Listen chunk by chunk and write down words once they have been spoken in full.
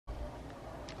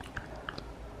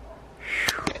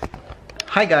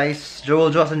Hi guys,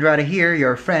 Joel Jos Andrade here,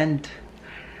 your friend.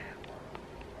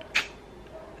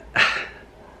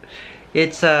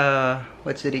 It's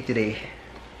what's the day today?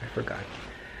 I forgot.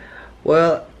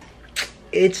 Well,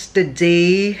 it's the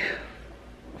day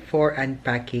for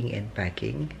unpacking and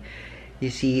packing. You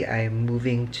see, I'm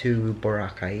moving to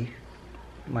Boracay.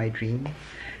 My dream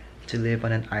to live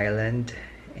on an island,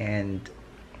 and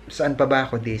saan pa ba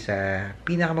kundi sa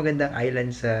pinakamagandang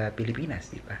island sa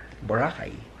Pilipinas, di ba?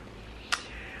 Boracay.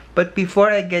 But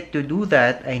before I get to do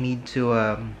that, I need to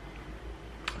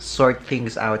sort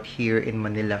things out here in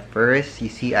Manila first. You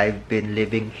see, I've been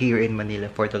living here in Manila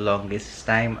for the longest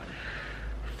time,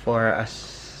 for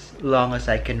as long as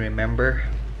I can remember.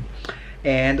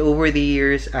 And over the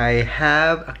years, I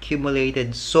have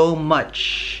accumulated so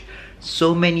much,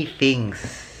 so many things.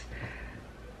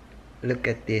 Look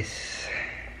at this,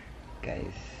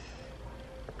 guys.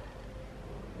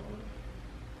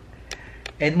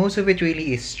 And most of it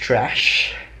really is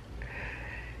trash.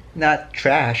 Not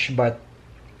trash, but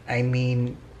I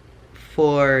mean,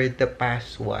 for the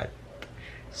past, 6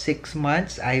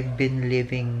 months, I've been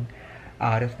living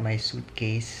out of my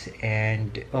suitcase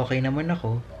and okay naman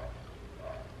ako.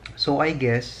 So I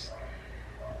guess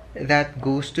that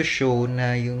goes to show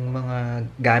na yung mga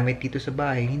gamit dito sa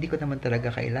bahay, hindi ko naman talaga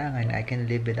kailangan. I can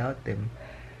live without them.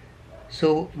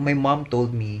 So my mom told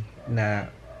me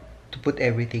na to put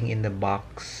everything in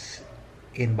boxes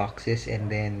and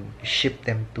then ship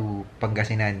them to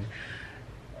Pangasinan.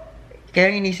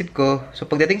 Kaya inisip ko, so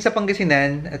pagdating sa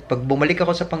Pangasinan at pag bumalik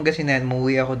ako sa Pangasinan,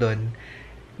 umuwi ako doon,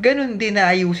 ganun din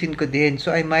na ayusin ko din.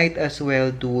 So I might as well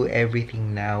do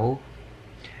everything now.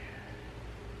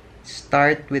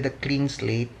 Start with a clean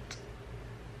slate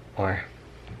or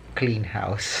clean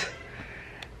house.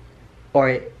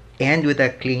 Or end with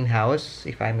a clean house,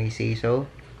 if I may say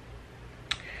so.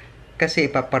 Kasi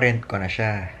ipaparent ko na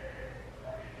siya.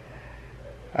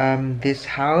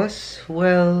 This house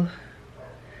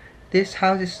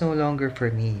is no longer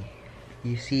for me.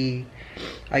 You see,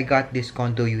 I got this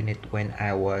condo unit when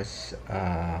I was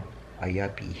a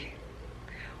yuppie.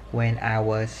 When I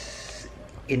was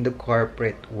in the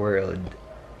corporate world.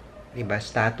 Diba?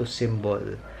 Status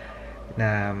symbol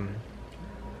na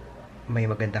may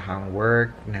maganda kang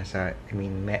work,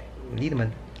 hindi naman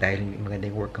dahil maganda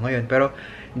yung work ko ngayon, pero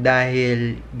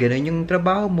dahil ganun yung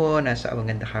trabaho mo, nasa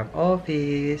maganda kang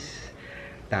office,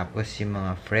 tapos yung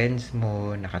mga friends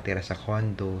mo nakatira sa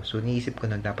condo, so niisip ko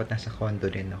nun dapat nasa condo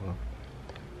din ako.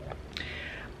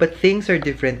 But things are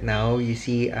different now. You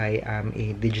see, I am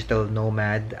a digital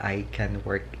nomad. I can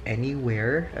work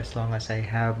anywhere as long as I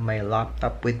have my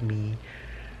laptop with me,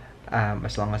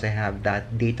 as long as I have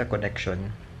that data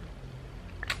connection.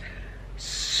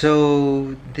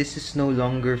 So this is no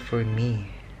longer for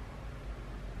me.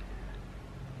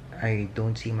 I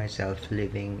don't see myself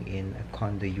living in a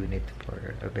condo unit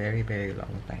for a very, very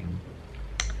long time.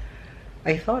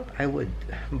 I thought I would,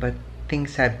 but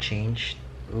things have changed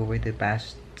over the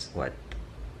past,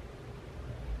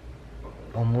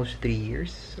 almost 3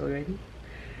 years already.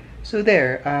 So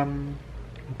there,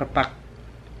 papak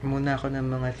muna ako ng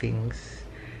mga things,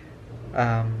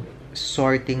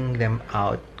 sorting them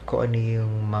out, kung ano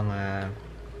yung mga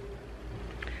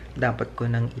dapat ko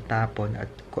nang itapon at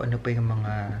kung ano pa yung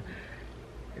mga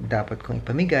dapat kong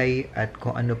ipamigay at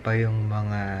kung ano pa yung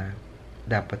mga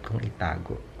dapat kong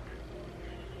itago.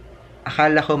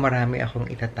 Akala ko marami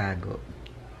akong itatago.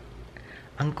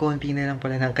 Ang konti na lang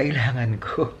pala ng kailangan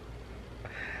ko.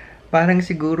 Parang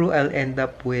siguro I'll end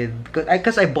up with,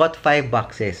 because I bought 5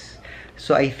 boxes.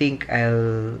 So I think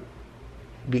I'll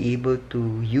be able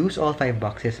to use all 5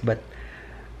 boxes, but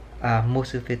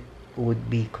most of it would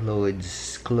be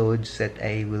clothes that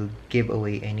I will give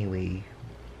away anyway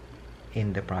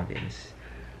in the province.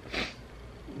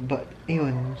 But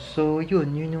yun, so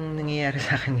yun yung nangyayari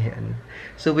sa akin ngayon.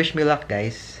 So wish me luck,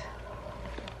 guys.